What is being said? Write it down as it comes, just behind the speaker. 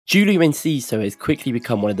Julio Enciso has quickly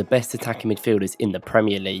become one of the best attacking midfielders in the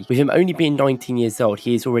Premier League. With him only being 19 years old,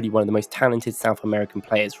 he is already one of the most talented South American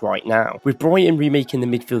players right now. With Brighton remaking the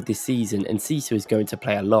midfield this season, Enciso is going to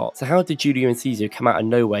play a lot. So how did Julio Enciso come out of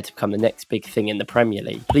nowhere to become the next big thing in the Premier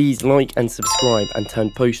League? Please like and subscribe and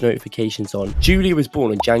turn post notifications on. Julio was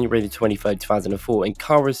born on January the 23rd, 2004 in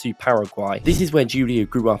Carazu, Paraguay. This is where Julio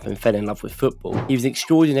grew up and fell in love with football. He was an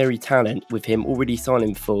extraordinary talent, with him already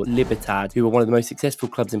signing for Libertad, who were one of the most successful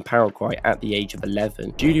clubs in Paraguay at the age of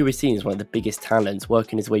 11. Julio was seen as one of the biggest talents,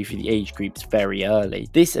 working his way through the age groups very early.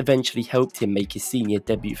 This eventually helped him make his senior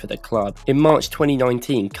debut for the club. In March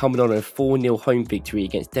 2019, coming on a 4-0 home victory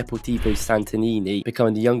against Deportivo Santanini,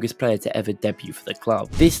 becoming the youngest player to ever debut for the club.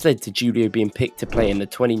 This led to Julio being picked to play in the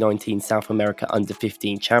 2019 South America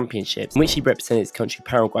Under-15 Championships, in which he represented his country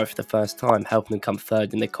Paraguay for the first time, helping them come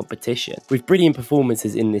third in the competition. With brilliant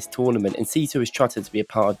performances in this tournament, Enciso was trusted to be a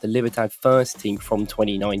part of the Libertad first team from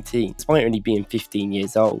 2019, despite only being 15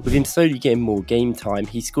 years old. With him slowly getting more game time,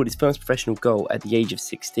 he scored his first professional goal at the age of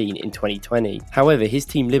 16 in 2020. However, his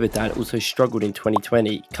team Libertad also struggled in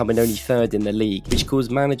 2020, coming only third in the league, which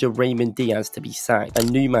caused manager Raymond Diaz to be sacked and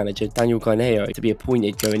new manager Daniel Garneo to be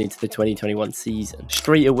appointed going into the 2021 season.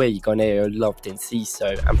 Straight away, Garneo loved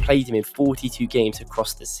Enciso and played him in 42 games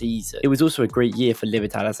across the season. It was also a great year for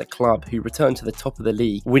Libertad as a club, who returned to the top of the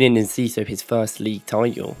league, winning Enciso his first league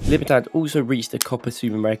title. Libertad also reached the Copa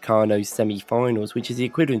Sudamericano semi-finals, which is the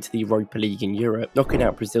equivalent to the Europa League in Europe, knocking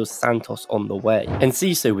out Brazil's Santos on the way.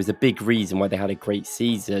 Enciso was a big reason why they had a great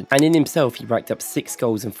season, and in himself he racked up 6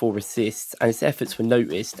 goals and 4 assists, and his efforts were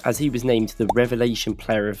noticed as he was named the Revelation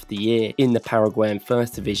Player of the Year in the Paraguayan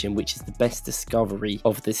First Division, which is the best discovery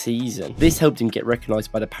of the season. This helped him get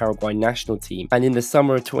recognised by the Paraguay national team, and in the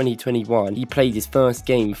summer of 2021 he played his first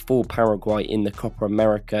game for Paraguay in the Copa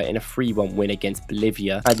America in a 3-1 win against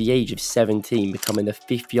Bolivia at the age of 17, becoming the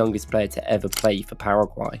 5th youngest player to ever play for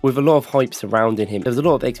Paraguay. With a lot of hype surrounding him, there was a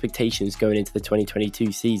lot of expectations going into the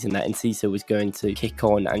 2022 season that Enciso was going to kick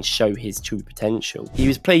on and show his true potential. He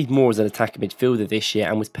was played more as an attacking midfielder this year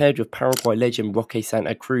and was paired with Paraguay legend Roque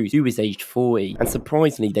Santa Cruz, who was aged 40, and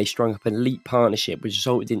surprisingly they strung up an elite partnership which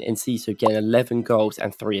resulted in Enciso getting 11 goals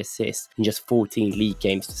and 3 assists in just 14 league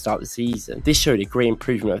games to start the season. This showed a great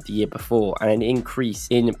improvement of the year before and an increase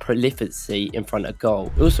in prolificity in front of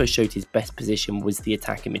goal. It also showed his best position was the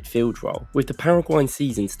attacking midfield role. With the Paraguayan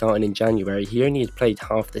season starting in January, he only had played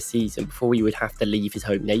half the season before he would have to leave his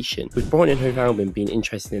home nation. With Brighton and Hove Albion being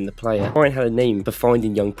interested in the player, Brighton had a name for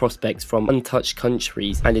finding young prospects from untouched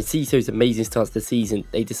countries, and Enciso's amazing start to the season,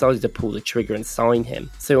 they decided to pull the trigger and sign him.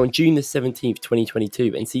 So on June the 17th,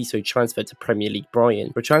 2022, Enciso transferred to Premier League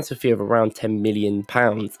Brighton for a transfer fee of around £10 million,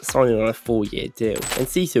 signing on a 4-year deal.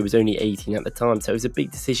 Enciso was only 18 at the time, so it was a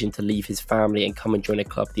big decision to leave his family and come and join a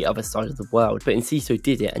club the other side of the world, but Enciso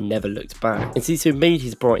did it and never looked back. Enciso made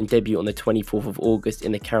his Brighton debut on the 24th of August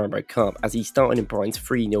in the Carabao Cup as he started in Brighton's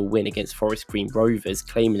 3-0 win against Forest Green Rovers,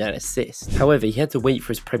 claiming an assist. However, he had to wait for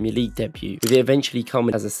his Premier League debut, with it eventually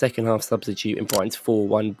coming as a second half substitute in Brighton's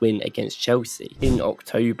 4-1 win against Chelsea in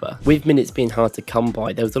October. With minutes being hard to come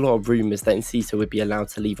by, there was a lot of rumours that Enciso would be allowed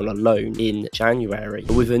to leave on a loan in January,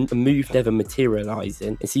 but with a move never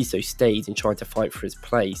materialising, Enciso stayed and tried to fight for his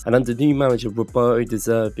place, and under new manager Roberto De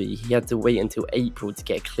Zerbi, he had to wait until April to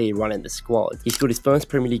get a clear run in the squad. He scored his first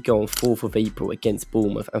Premier League goal on 4th of April against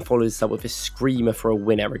Bournemouth and followed this up with a screamer for a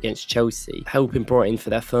winner against Chelsea, helping Brighton for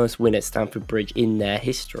their first win at Stamford Bridge in their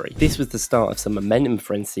history. This was the start of some momentum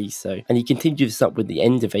for Enciso, and he continued this up with the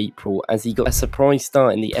end of April as he got a surprise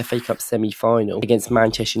start in the FA Cup semi-final against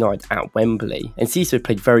Manchester United at Wembley. Enciso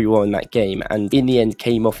played very well in that game and in the end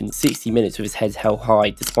came off in 60 minutes with his head held high,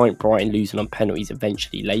 despite Brighton losing on penalties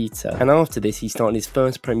eventually later. And after this, he started his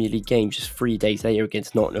first Premier League game just 3 days later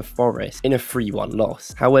against Nottingham Forest in a 3-1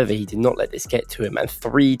 loss. However, he did not let this get to him, and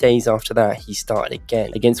 3 days after that he started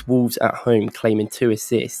again against Wolves at home, claiming 2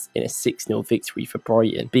 assists in a 6-0 victory for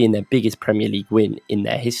Brighton, being their biggest Premier League win in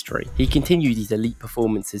their history. He continued his elite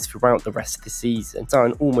performances throughout the rest of the season,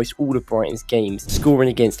 starting almost all of Brighton's games, scoring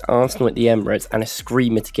against Arsenal at the Emirates and a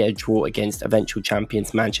screamer to get a draw against eventual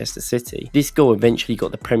champions Manchester City. This goal eventually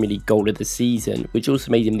got the Premier League goal of the season, which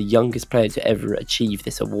also made him the youngest player to ever achieve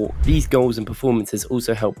this award. These goals and performances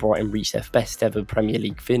also helped Brighton reach their best ever Premier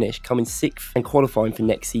League finish, coming 6th and qualifying for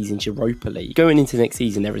next season's Europa League. Going into next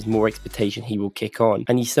season, there is more expectation he will kick on,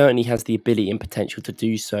 and he certainly has the ability and potential to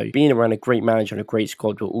do so. Being around a great manager and a great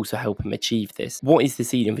squad will also help him achieve this. What is the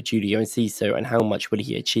ceiling for Julio Enciso, and how much will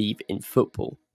he achieve in football?